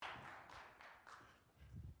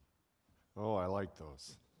Oh, I like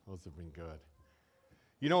those. Those have been good.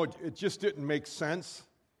 You know, it just didn't make sense.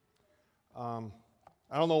 I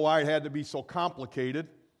don't know why it had to be so complicated.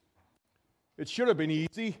 It should have been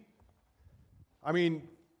easy. I mean,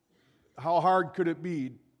 how hard could it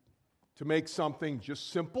be to make something just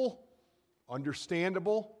simple,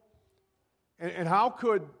 understandable? And how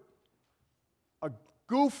could a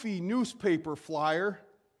goofy newspaper flyer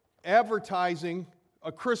advertising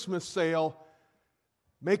a Christmas sale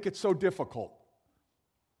make it so difficult?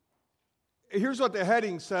 Here's what the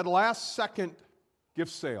heading said: last second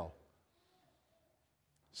gift sale.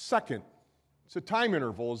 Second. It's a time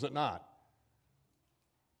interval, is it not?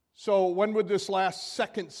 So when would this last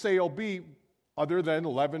second sale be other than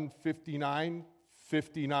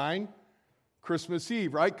 11:59:59, Christmas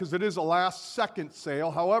Eve, right? Because it is a last second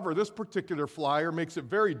sale. However, this particular flyer makes it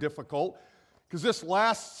very difficult because this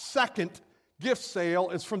last second gift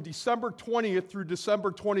sale is from December 20th through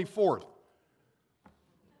December 24th.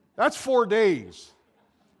 That's 4 days.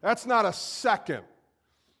 That's not a second.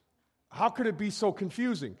 How could it be so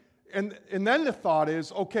confusing? And then the thought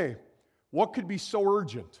is, okay, what could be so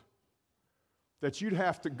urgent that you'd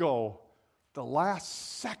have to go the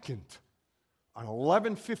last second on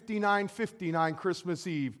 11:59:59 Christmas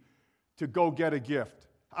Eve to go get a gift?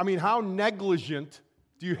 I mean, how negligent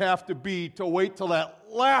do you have to be to wait till that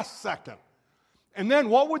last second? And then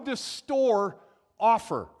what would this store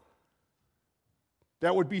offer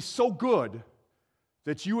that would be so good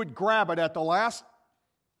that you would grab it at the last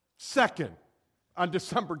second on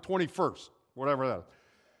December 21st, whatever that is?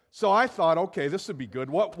 So I thought, okay, this would be good.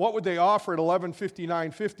 What would they offer at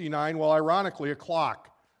 11:59:59? Well, ironically, a clock.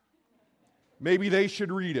 Maybe they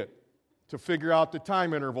should read it to figure out the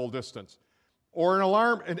time interval distance. Or an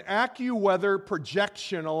alarm, an AccuWeather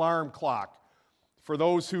projection alarm clock for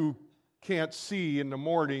those who can't see in the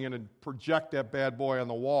morning and project that bad boy on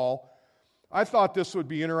the wall. I thought this would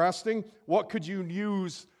be interesting. What could you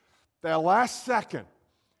use that last second?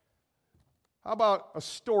 How about a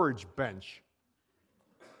storage bench?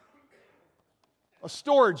 A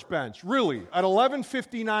storage bench, really. At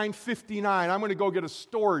 11:59:59, I'm going to go get a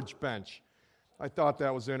storage bench. I thought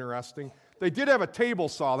that was interesting. They did have a table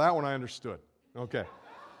saw. That one I understood. Okay.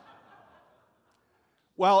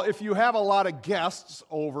 Well, if you have a lot of guests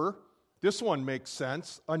over, this one makes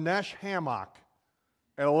sense. A Nesh hammock.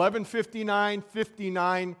 At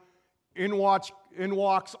 11:59:59, in walks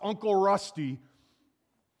Uncle Rusty.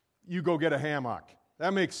 You go get a hammock.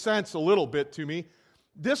 That makes sense a little bit to me.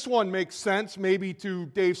 This one makes sense maybe to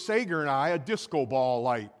Dave Sager and I, a disco ball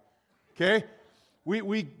light. Okay?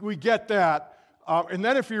 We get that. And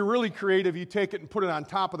then if you're really creative, you take it and put it on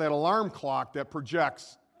top of that alarm clock that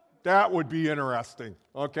projects. That would be interesting.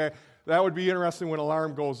 Okay? That would be interesting when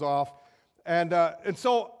alarm goes off. And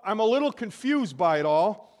so I'm a little confused by it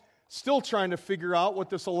all. Still trying to figure out what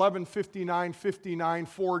this 11:59:59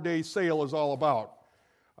 4-day sale is all about.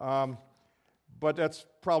 But that's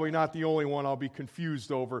probably not the only one I'll be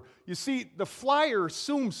confused over. You see, the flyer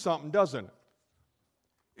assumes something, doesn't it?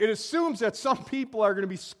 It assumes that some people are going to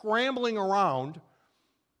be scrambling around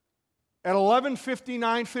at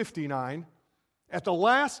 11:59:59 at the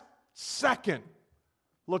last second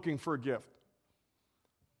looking for a gift.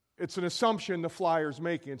 It's an assumption the flyer's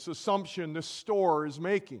making. It's an assumption the store is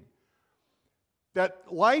making.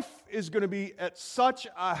 That life is going to be at such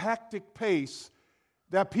a hectic pace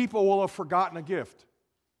that people will have forgotten a gift.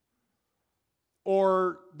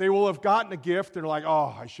 Or they will have gotten a gift and are like,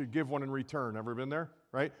 oh, I should give one in return. Ever been there?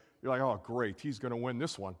 Right? You're like, oh, great, he's going to win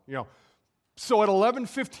this one. So at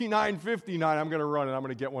 11:59:59, I'm going to run and I'm going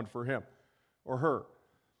to get one for him or her.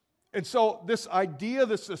 And so this idea,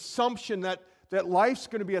 this assumption that life's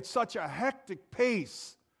going to be at such a hectic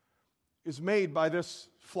pace is made by this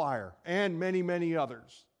flyer and many, many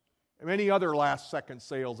others. And many other last-second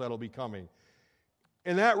sales that'll be coming.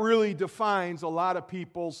 And that really defines a lot of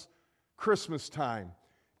people's Christmas time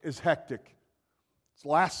is hectic. It's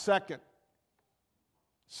last second.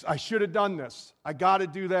 I should have done this. I got to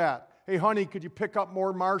do that. Hey, honey, could you pick up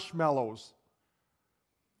more marshmallows?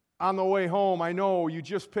 On the way home, I know you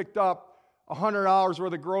just picked up $100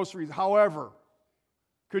 worth of groceries. However,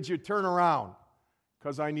 could you turn around?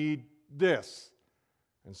 Because I need this.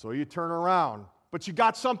 And so you turn around. But you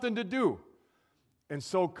got something to do. And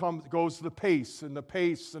so goes the pace and the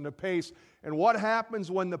pace and the pace. And what happens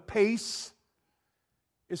when the pace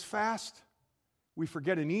is fast? We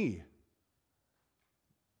forget an E.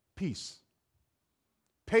 Peace.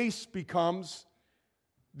 Pace becomes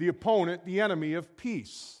the opponent, the enemy of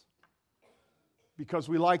peace. Because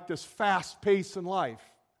we like this fast pace in life.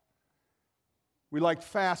 We like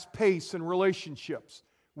fast pace in relationships.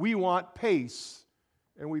 We want pace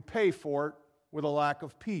and we pay for it with a lack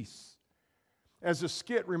of peace. As the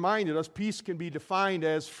skit reminded us, peace can be defined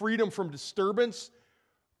as freedom from disturbance,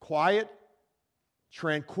 quiet,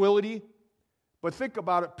 tranquility. But think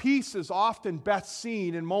about it, peace is often best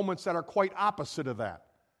seen in moments that are quite opposite of that.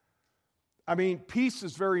 I mean, peace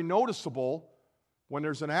is very noticeable when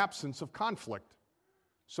there's an absence of conflict.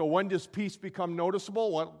 So when does peace become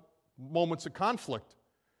noticeable? Well, moments of conflict.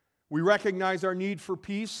 We recognize our need for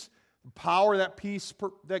peace, the power of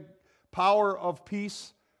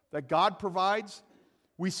peace that God provides.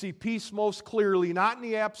 We see peace most clearly, not in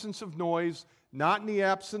the absence of noise, not in the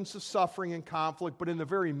absence of suffering and conflict, but in the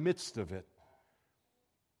very midst of it.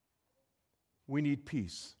 We need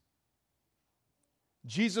peace.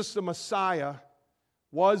 Jesus the Messiah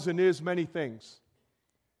was and is many things.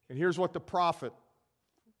 And here's what the prophet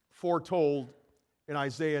foretold in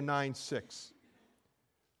Isaiah 9:6.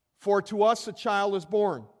 For to us a child is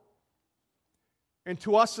born, and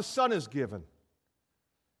to us a son is given,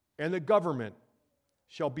 and the government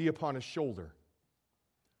shall be upon his shoulder,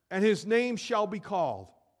 and his name shall be called.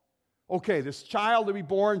 Okay, this child to be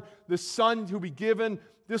born, this son to be given,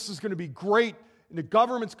 this is going to be great, and the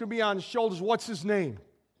government's going to be on his shoulders. What's his name?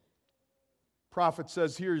 Prophet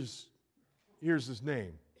says, here's his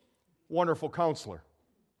name. Wonderful Counselor,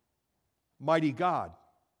 Mighty God,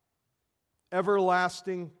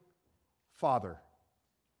 Everlasting Father,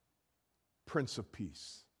 Prince of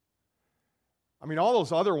Peace. I mean, all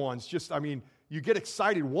those other ones you get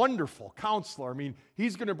excited. Wonderful Counselor. I mean,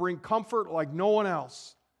 he's going to bring comfort like no one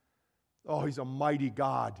else. Oh, he's a mighty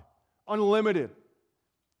God, unlimited.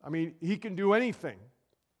 I mean, he can do anything.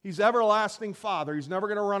 He's everlasting Father. He's never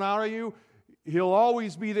going to run out of you. He'll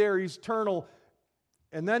always be there. He's eternal.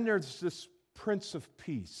 And then there's this Prince of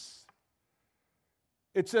Peace.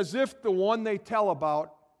 It's as if the one they tell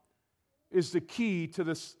about is the key to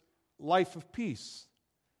this life of peace.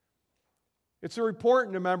 It's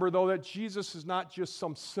important to remember, though, that Jesus is not just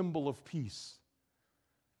some symbol of peace.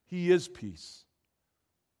 He is peace.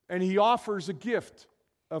 And He offers a gift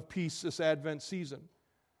of peace this Advent season.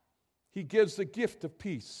 He gives the gift of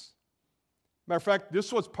peace. Matter of fact,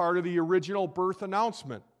 this was part of the original birth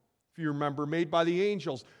announcement, if you remember, made by the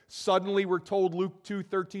angels. Suddenly, we're told, Luke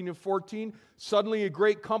 2:13 and 14, suddenly a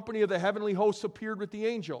great company of the heavenly hosts appeared with the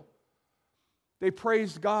angel. They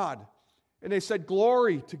praised God, and they said,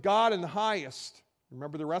 glory to God in the highest.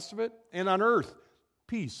 Remember the rest of it? And on earth,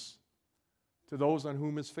 peace to those on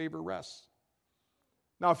whom His favor rests.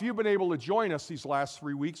 Now, if you've been able to join us these last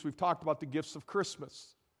 3 weeks, we've talked about the gifts of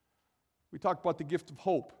Christmas. We talked about the gift of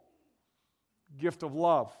hope, gift of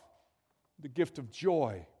love, the gift of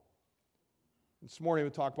joy. This morning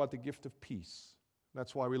we'll talk about the gift of peace.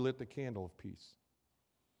 That's why we lit the candle of peace.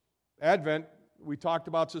 Advent, we talked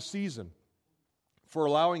about, it's a season for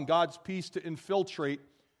allowing God's peace to infiltrate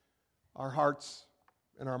our hearts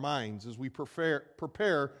and our minds as we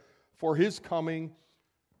prepare for His coming,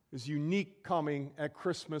 His unique coming at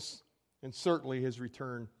Christmas, and certainly His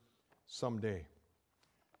return someday.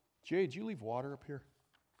 Jay, did you leave water up here?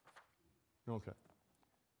 Okay.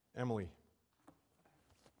 Emily.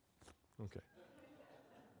 Okay.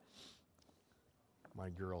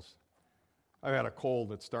 My girls. I've had a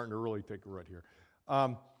cold that's starting to really take a root here.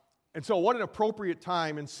 And so what an appropriate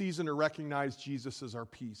time and season to recognize Jesus as our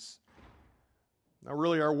peace. Now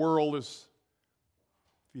really our world is,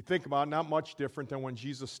 if you think about it, not much different than when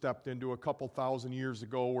Jesus stepped into a couple thousand years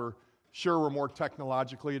ago. We're more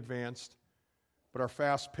technologically advanced, but our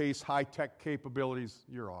fast-paced, high-tech capabilities,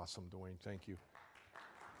 you're awesome, Dwayne, thank you.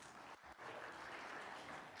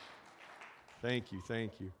 Thank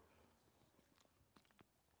you.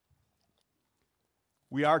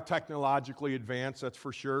 We are technologically advanced, that's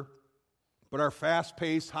for sure, but our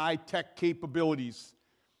fast-paced, high-tech capabilities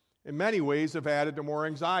in many ways have added to more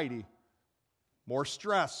anxiety, more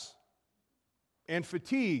stress, and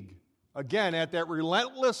fatigue, again, at that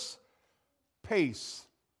relentless pace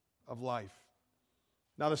of life.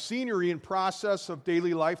 Now, the scenery and process of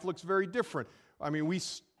daily life looks very different. I mean, we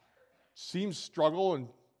seem to struggle and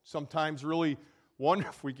sometimes really wonder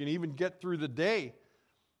if we can even get through the day.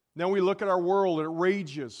 Then we look at our world and it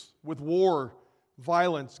rages with war,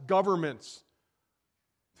 violence, governments.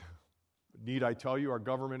 Need I tell you, our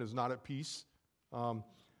government is not at peace.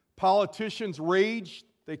 Politicians rage,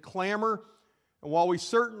 they clamor, and while we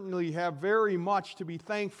certainly have very much to be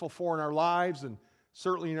thankful for in our lives and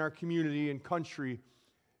certainly in our community and country,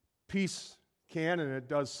 peace can and it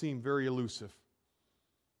does seem very elusive.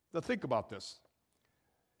 Now think about this.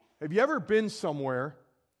 Have you ever been somewhere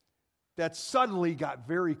that suddenly got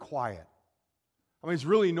very quiet? I mean, it's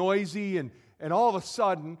really noisy, and all of a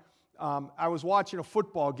sudden, I was watching a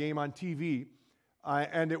football game on TV,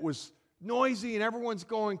 and it was noisy and everyone's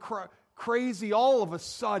going crazy. All of a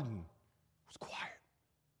sudden, it was quiet.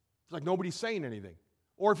 It's like nobody's saying anything.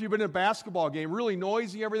 Or if you've been in a basketball game, really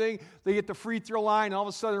noisy, everything, they get the free throw line, and all of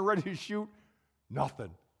a sudden they're ready to shoot.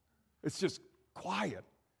 Nothing. It's just quiet.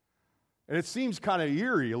 And it seems kind of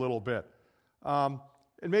eerie a little bit. And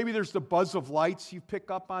maybe there's the buzz of lights you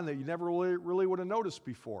pick up on that you never really would have noticed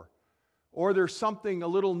before. Or there's something, a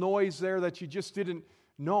little noise there that you just didn't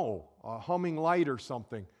know, a humming light or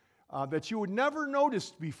something, that you would never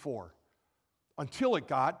noticed before until it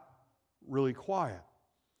got really quiet.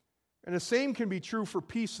 And the same can be true for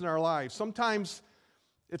peace in our lives. Sometimes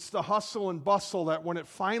it's the hustle and bustle that when it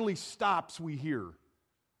finally stops, we hear.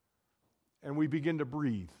 And we begin to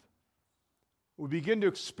breathe. We begin to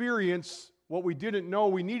experience what we didn't know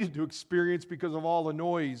we needed to experience because of all the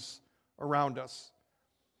noise around us.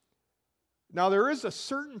 Now, there is a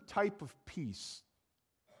certain type of peace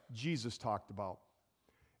Jesus talked about.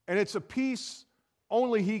 And it's a peace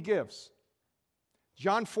only He gives.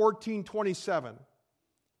 John 14:27.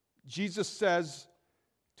 Jesus says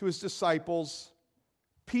to His disciples,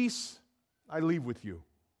 "Peace I leave with you.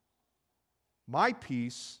 My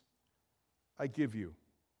peace I give you.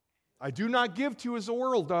 I do not give to you as the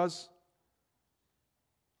world does.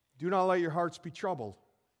 Do not let your hearts be troubled.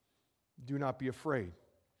 Do not be afraid."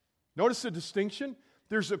 Notice the distinction.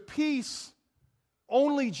 There's a peace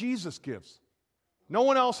only Jesus gives. No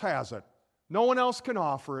one else has it. No one else can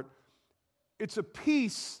offer it. It's a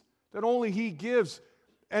peace that only He gives.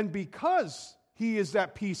 And because He is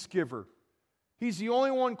that peace giver, He's the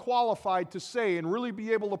only one qualified to say and really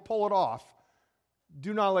be able to pull it off,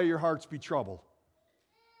 "Do not let your hearts be troubled."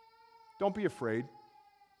 Don't be afraid.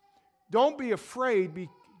 Don't be afraid.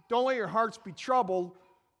 Don't let your hearts be troubled,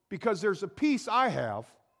 because there's a peace I have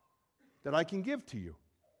that I can give to you.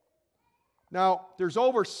 Now, there's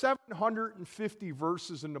over 750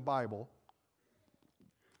 verses in the Bible.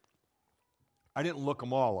 I didn't look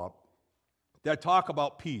them all up, that talk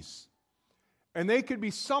about peace. And they could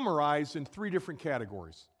be summarized in 3 different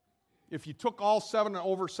categories. If you took all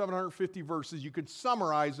over 750 verses, you could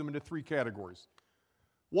summarize them into 3 categories.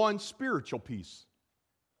 1, spiritual peace.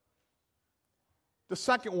 The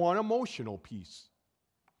second one, emotional peace.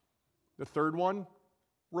 The third one,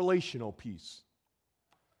 relational peace.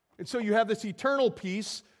 And so you have this eternal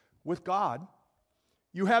peace with God.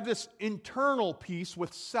 You have this internal peace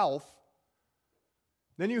with self.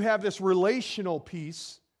 Then you have this relational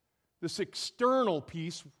peace, this external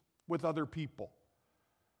peace with other people.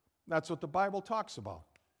 That's what the Bible talks about.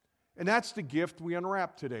 And that's the gift we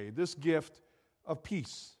unwrap today, this gift of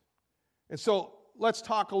peace. And so let's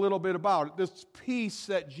talk a little bit about it. This peace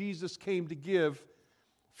that Jesus came to give,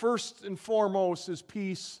 first and foremost, is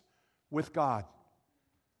peace with God.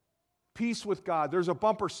 Peace with God. There's a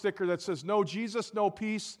bumper sticker that says, "No Jesus, no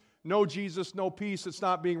peace. No Jesus, no peace." It's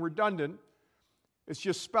not being redundant. It's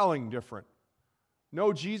just spelling different.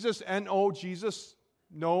 No Jesus, N-O, Jesus,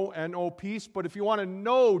 no, N-O, peace. But if you want to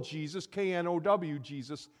know Jesus, K-N-O-W,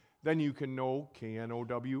 Jesus, then you can know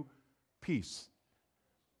K-N-O-W, peace.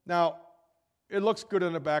 Now, it looks good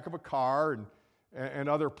on the back of a car and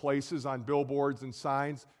other places on billboards and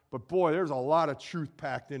signs, but boy, there's a lot of truth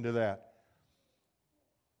packed into that.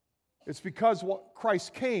 It's because what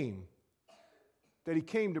Christ came, that He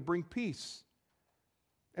came to bring peace.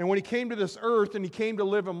 And when He came to this earth and He came to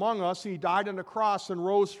live among us, He died on the cross and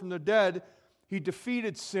rose from the dead. He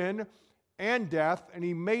defeated sin and death, and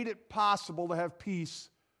He made it possible to have peace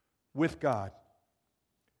with God.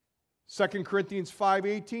 2 Corinthians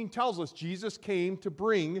 5:18 tells us Jesus came to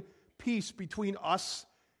bring peace between us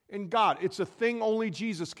and God. It's a thing only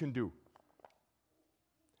Jesus can do.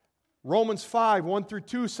 Romans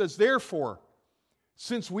 5:1-2 says, "Therefore,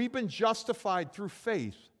 since we've been justified through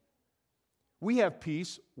faith, we have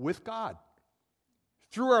peace with God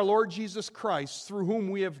through our Lord Jesus Christ, through whom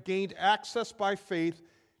we have gained access by faith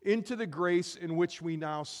into the grace in which we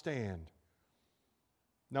now stand."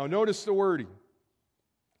 Now notice the wording.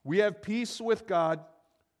 We have peace with God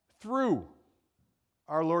through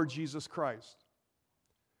our Lord Jesus Christ.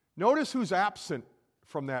 Notice who's absent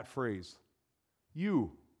from that phrase.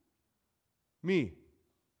 You, me.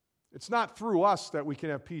 It's not through us that we can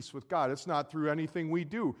have peace with God. It's not through anything we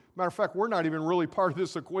do. Matter of fact, we're not even really part of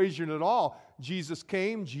this equation at all. Jesus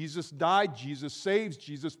came, Jesus died, Jesus saves,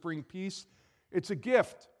 Jesus brings peace. It's a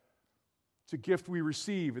gift. It's a gift we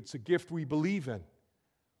receive. It's a gift we believe in.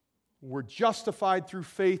 We're justified through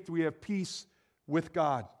faith. We have peace with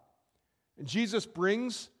God. And Jesus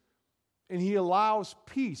brings and He allows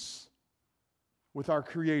peace with our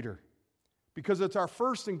Creator. Because it's our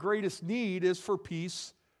first and greatest need is for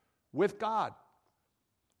peace with God.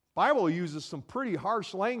 Bible uses some pretty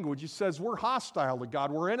harsh language. It says we're hostile to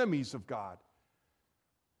God. We're enemies of God.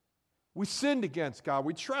 We sinned against God.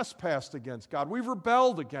 We trespassed against God. We've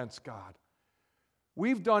rebelled against God.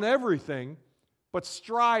 We've done everything but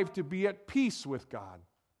strive to be at peace with God.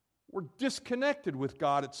 We're disconnected with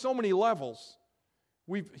God at so many levels.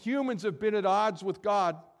 Humans have been at odds with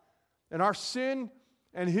God, and our sin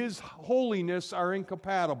and His holiness are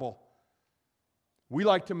incompatible. We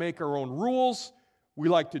like to make our own rules. We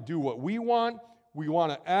like to do what we want. We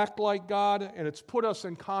want to act like God, and it's put us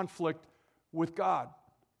in conflict with God.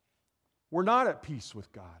 We're not at peace with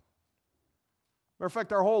God. Matter of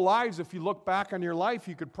fact, our whole lives, if you look back on your life,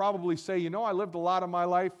 you could probably say, I lived a lot of my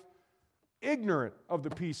life ignorant of the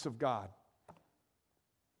peace of God.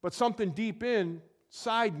 But something deep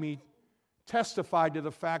inside me testified to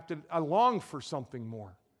the fact that I longed for something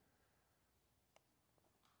more.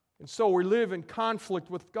 And so we live in conflict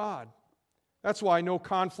with God. That's why no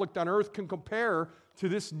conflict on earth can compare to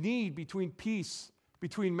this need between peace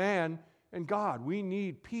between man and God. We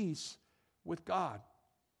need peace with God.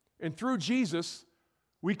 And through Jesus,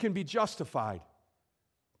 we can be justified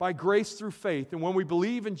by grace through faith. And when we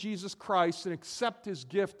believe in Jesus Christ and accept His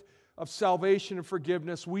gift of salvation and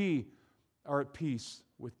forgiveness, we are at peace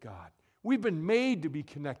with God. We've been made to be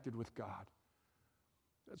connected with God.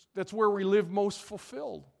 That's where we live most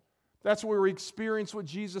fulfilled. That's where we experience what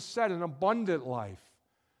Jesus said, an abundant life.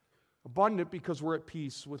 Abundant because we're at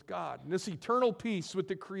peace with God. And this eternal peace with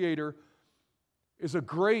the Creator is a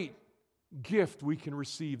great gift we can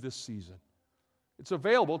receive this season. It's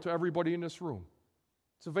available to everybody in this room.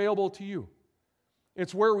 It's available to you.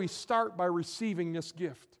 It's where we start by receiving this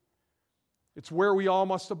gift. It's where we all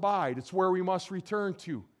must abide. It's where we must return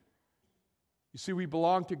to. You see, we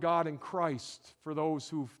belong to God in Christ for those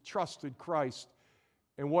who've trusted Christ.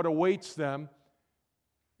 And what awaits them,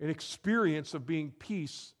 an experience of being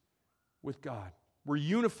peace with God. We're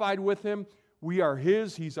unified with Him. We are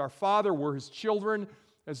His. He's our Father. We're His children.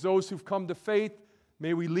 As those who've come to faith,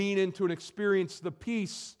 may we lean into and experience the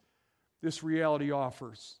peace this reality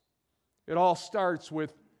offers. It all starts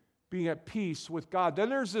with being at peace with God. Then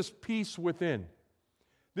there's this peace within,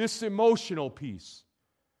 this emotional peace.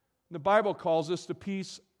 The Bible calls this the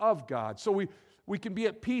peace of God. So we can be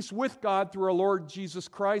at peace with God through our Lord Jesus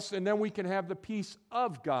Christ, and then we can have the peace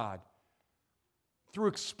of God through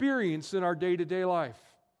experience in our day-to-day life.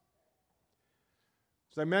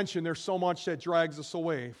 As I mentioned, there's so much that drags us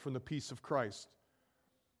away from the peace of Christ.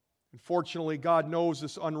 Unfortunately, God knows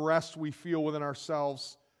this unrest we feel within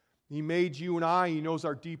ourselves. He made you and I. He knows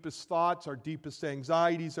our deepest thoughts, our deepest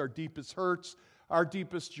anxieties, our deepest hurts, our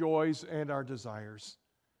deepest joys, and our desires.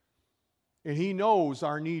 And He knows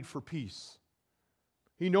our need for peace.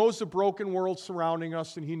 He knows the broken world surrounding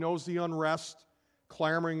us, and He knows the unrest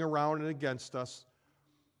clamoring around and against us.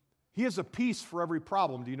 He has a peace for every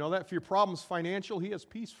problem. Do you know that? If your problem's financial, He has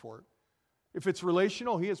peace for it. If it's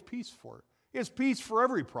relational, He has peace for it. He has peace for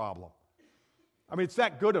every problem. I mean, it's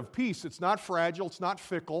that good of peace. It's not fragile. It's not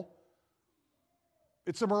fickle.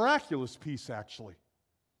 It's a miraculous peace, actually.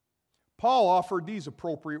 Paul offered these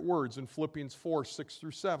appropriate words in Philippians 4, 6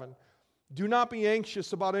 through 7. Do not be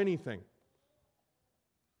anxious about anything.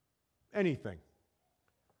 Anything.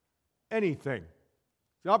 Anything.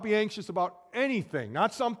 Do not be anxious about anything.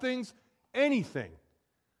 Not some things, anything.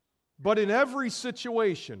 But in every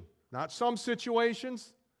situation, not some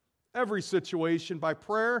situations, every situation, by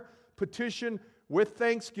prayer, petition, with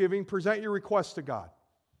thanksgiving, present your request to God.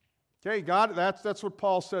 Okay, God, that's what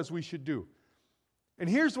Paul says we should do. And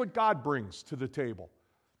here's what God brings to the table.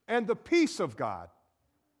 And the peace of God,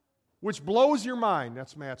 which blows your mind,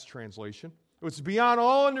 that's Matt's translation, it's beyond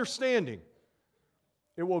all understanding.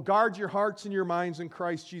 It will guard your hearts and your minds in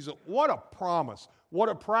Christ Jesus. What a promise. What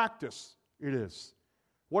a practice it is.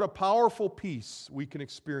 What a powerful peace we can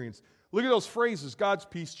experience. Look at those phrases. God's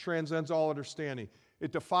peace transcends all understanding.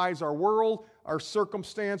 It defies our world, our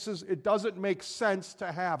circumstances. It doesn't make sense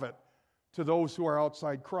to have it to those who are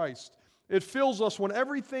outside Christ. It fills us when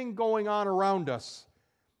everything going on around us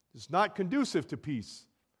is not conducive to peace.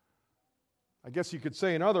 I guess you could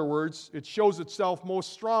say, in other words, it shows itself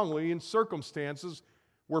most strongly in circumstances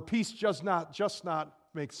where peace just not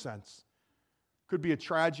makes sense. Could be a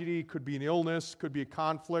tragedy, could be an illness, could be a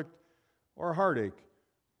conflict, or a heartache.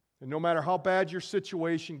 And no matter how bad your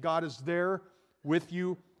situation, God is there with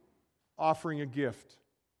you, offering a gift,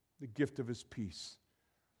 the gift of His peace.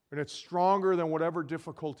 And it's stronger than whatever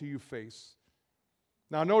difficulty you face.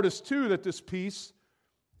 Now notice too that this peace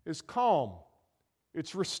is calm.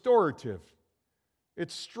 It's restorative.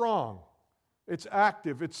 It's strong. It's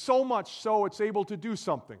active. It's so much so it's able to do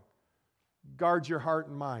something. Guard your heart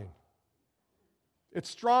and mind. It's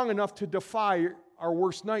strong enough to defy our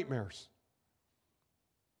worst nightmares.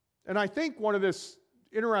 And I think one of this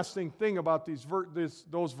interesting thing about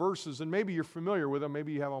those verses, and maybe you're familiar with them,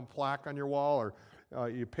 maybe you have them plaque on your wall, or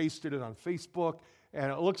you pasted it on Facebook,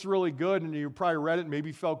 and it looks really good, and you probably read it and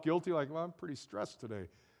maybe felt guilty, like, well, I'm pretty stressed today,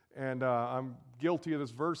 and I'm guilty of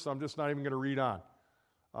this verse, so I'm just not even going to read on.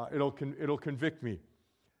 It'll convict me.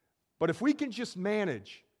 But if we can just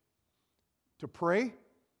manage to pray,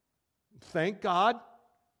 thank God,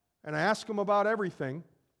 and ask Him about everything,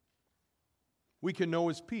 we can know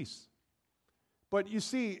His peace. But you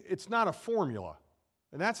see, it's not a formula.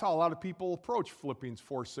 And that's how a lot of people approach Philippians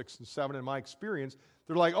 4, 6, and 7 in my experience.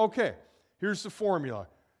 They're like, okay, here's the formula.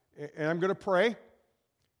 And I'm going to pray,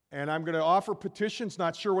 and I'm going to offer petitions,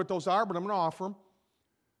 not sure what those are, but I'm going to offer them.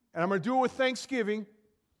 And I'm going to do it with thanksgiving.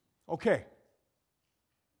 Okay.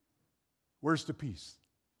 Where's the peace?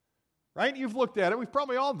 Right? You've looked at it. We've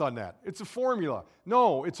probably all done that. It's a formula.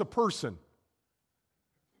 No, it's a person.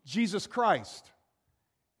 Jesus Christ.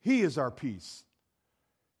 He is our peace.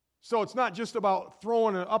 So it's not just about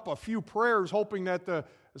throwing up a few prayers, hoping that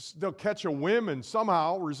they'll catch a whim and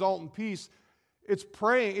somehow result in peace. It's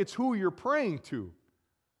praying. It's who you're praying to.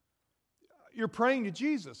 You're praying to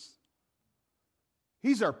Jesus.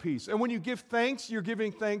 He's our peace. And when you give thanks, you're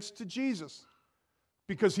giving thanks to Jesus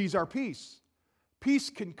because He's our peace.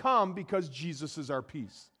 Peace can come because Jesus is our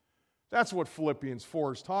peace. That's what Philippians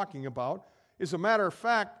 4 is talking about. As a matter of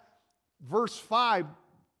fact, verse 5,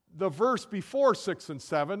 the verse before 6 and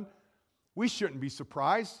 7, we shouldn't be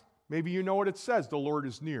surprised. Maybe you know what it says, the Lord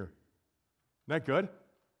is near. Isn't that good?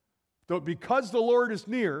 Because the Lord is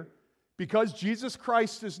near, because Jesus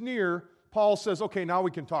Christ is near, Paul says, okay, now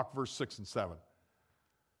we can talk verse 6 and 7.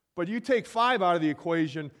 But you take 5 out of the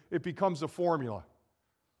equation, it becomes a formula.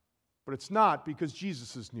 But it's not, because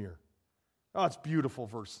Jesus is near. Oh, it's beautiful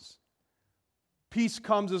verses. Peace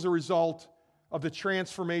comes as a result of the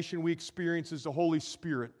transformation we experience as the Holy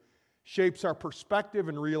Spirit shapes our perspective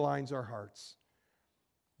and realigns our hearts.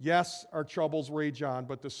 Yes, our troubles rage on,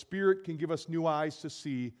 but the Spirit can give us new eyes to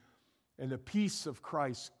see, and the peace of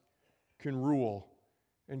Christ can rule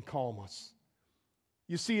and calm us.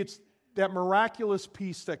 You see, it's that miraculous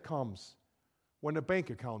peace that comes when the bank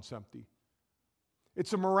account's empty.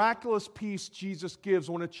 It's a miraculous peace Jesus gives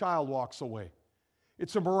when a child walks away.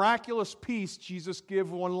 It's a miraculous peace Jesus gives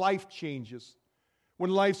when life changes, when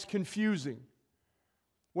life's confusing,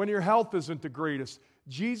 when your health isn't the greatest.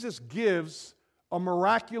 Jesus gives a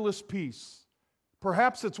miraculous peace.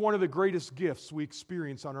 Perhaps it's one of the greatest gifts we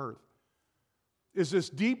experience on earth, is this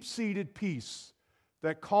deep-seated peace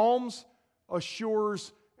that calms,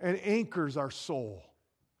 assures, and anchors our soul.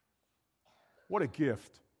 What a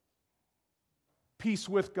gift. Peace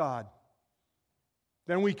with God.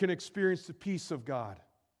 Then we can experience the peace of God.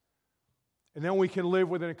 And then we can live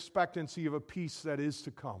with an expectancy of a peace that is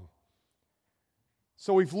to come.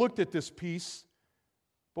 So we've looked at this peace,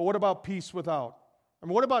 but what about peace without? I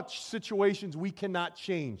mean, what about situations we cannot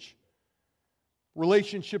change?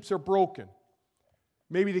 Relationships are broken.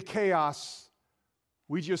 Maybe the chaos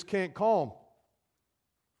we just can't calm.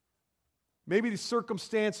 Maybe the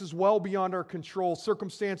circumstances well beyond our control,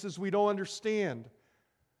 circumstances we don't understand.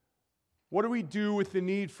 What do we do with the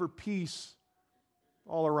need for peace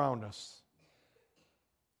all around us?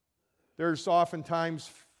 There's oftentimes,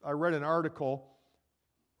 I read an article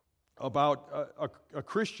about, a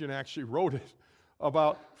Christian actually wrote it,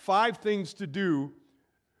 about 5 things to do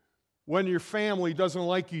when your family doesn't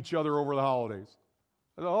like each other over the holidays.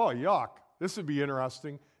 I thought, oh, yuck, this would be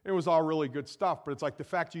interesting. It was all really good stuff, but it's like the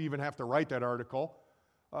fact you even have to write that article.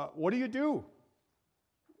 What do you do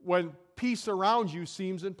when peace around you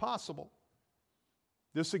seems impossible?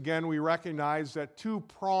 This again, we recognize that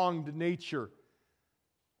two-pronged nature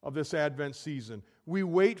of this Advent season. We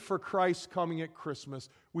wait for Christ coming at Christmas.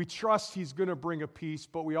 We trust He's going to bring a peace,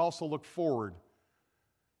 but we also look forward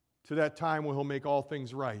to that time when He'll make all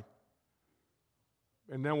things right.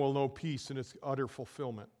 And then we'll know peace in its utter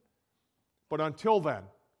fulfillment. But until then,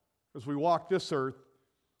 as we walk this earth,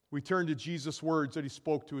 we turn to Jesus' words that He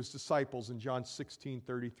spoke to His disciples in John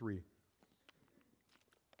 16:33.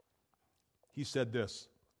 He said this,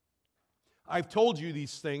 I've told you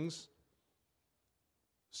these things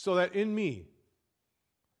so that in me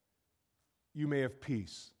you may have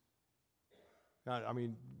peace. Now, I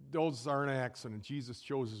mean, those aren't an accident. Jesus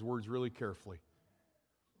chose His words really carefully.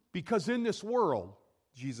 Because in this world,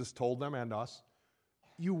 Jesus told them and us,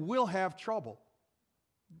 you will have trouble.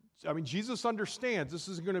 I mean, Jesus understands this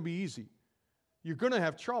isn't going to be easy. You're going to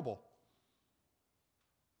have trouble.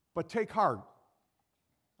 But take heart.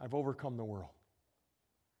 I've overcome the world.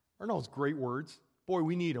 Aren't those great words? boy,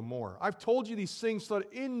 we need Him more. I've told you these things so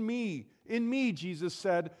that in me, Jesus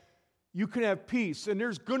said, you can have peace, and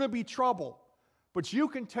there's going to be trouble. But you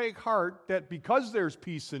can take heart that because there's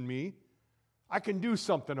peace in me, I can do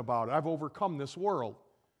something about it. I've overcome this world.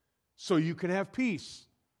 So you can have peace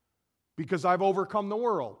because I've overcome the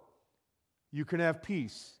world. You can have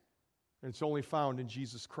peace. And it's only found in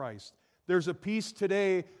Jesus Christ. There's a peace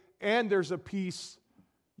today, and there's a peace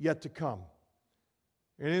yet to come.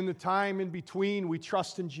 And in the time in between, we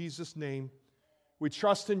trust in Jesus' name. We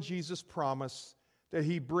trust in Jesus' promise that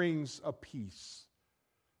He brings a peace.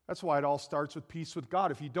 That's why it all starts with peace with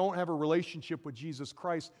God. If you don't have a relationship with Jesus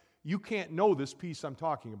Christ, you can't know this peace I'm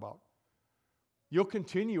talking about. You'll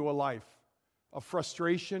continue a life of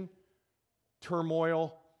frustration,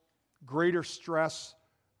 turmoil, greater stress,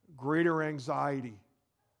 greater anxiety,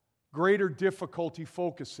 greater difficulty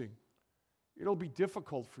focusing. It'll be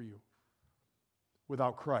difficult for you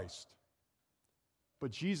without Christ.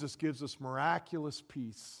 But Jesus gives us miraculous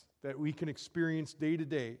peace that we can experience day to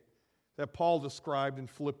day, that Paul described in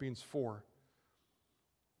Philippians 4.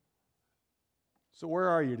 So where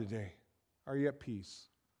are you today? Are you at peace?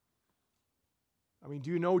 I mean,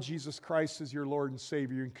 do you know Jesus Christ as your Lord and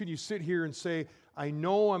Savior? And can you sit here and say, I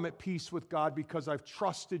know I'm at peace with God because I've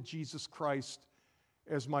trusted Jesus Christ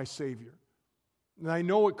as my Savior. And I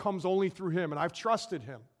know it comes only through Him, and I've trusted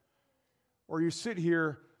Him. Or you sit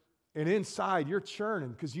here and inside you're churning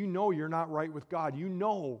because you know you're not right with God. You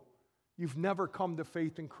know you've never come to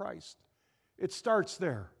faith in Christ. It starts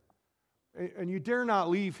there. And you dare not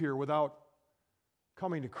leave here without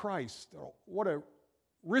coming to Christ. What a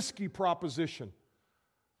risky proposition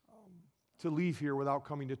to leave here without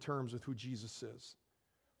coming to terms with who Jesus is.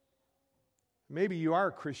 Maybe you are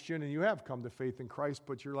a Christian and you have come to faith in Christ,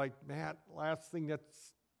 but you're like, Matt, last thing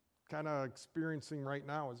that's kind of experiencing right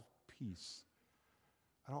now is peace.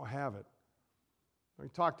 I don't have it. We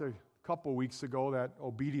talked a couple weeks ago that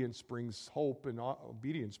obedience brings hope and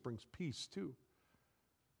obedience brings peace too.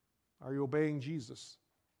 Are you obeying Jesus?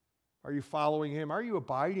 Are you following Him? Are you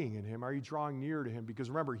abiding in Him? Are you drawing near to Him? Because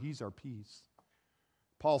remember, He's our peace.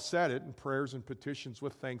 Paul said it in prayers and petitions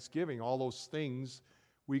with thanksgiving, all those things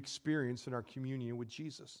we experience in our communion with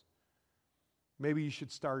Jesus. Maybe you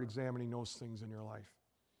should start examining those things in your life.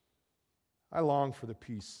 I long for the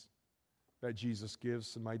peace that Jesus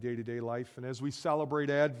gives in my day-to-day life. And as we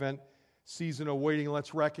celebrate Advent season of waiting,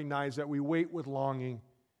 let's recognize that we wait with longing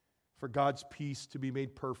for God's peace to be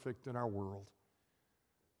made perfect in our world.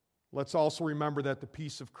 Let's also remember that the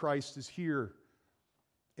peace of Christ is here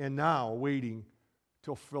and now waiting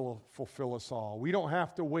to fulfill us all. We don't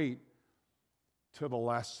have to wait till the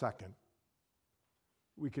last second.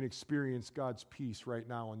 We can experience God's peace right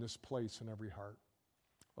now in this place in every heart.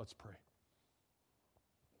 Let's pray.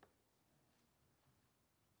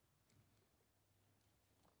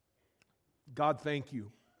 God, thank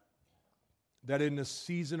you that in this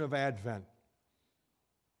season of Advent,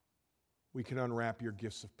 we can unwrap your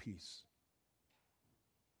gifts of peace.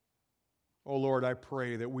 Oh Lord, I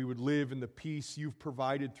pray that we would live in the peace you've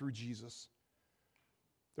provided through Jesus,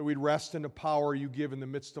 that we'd rest in the power you give in the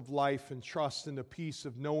midst of life and trust in the peace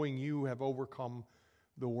of knowing you have overcome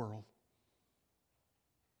the world.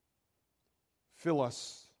 Fill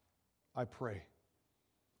us, I pray.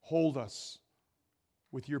 Hold us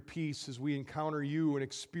with your peace as we encounter you and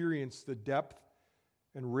experience the depth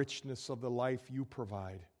and richness of the life you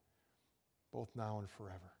provide, both now and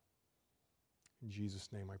forever. In Jesus'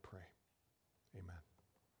 name I pray. Amen.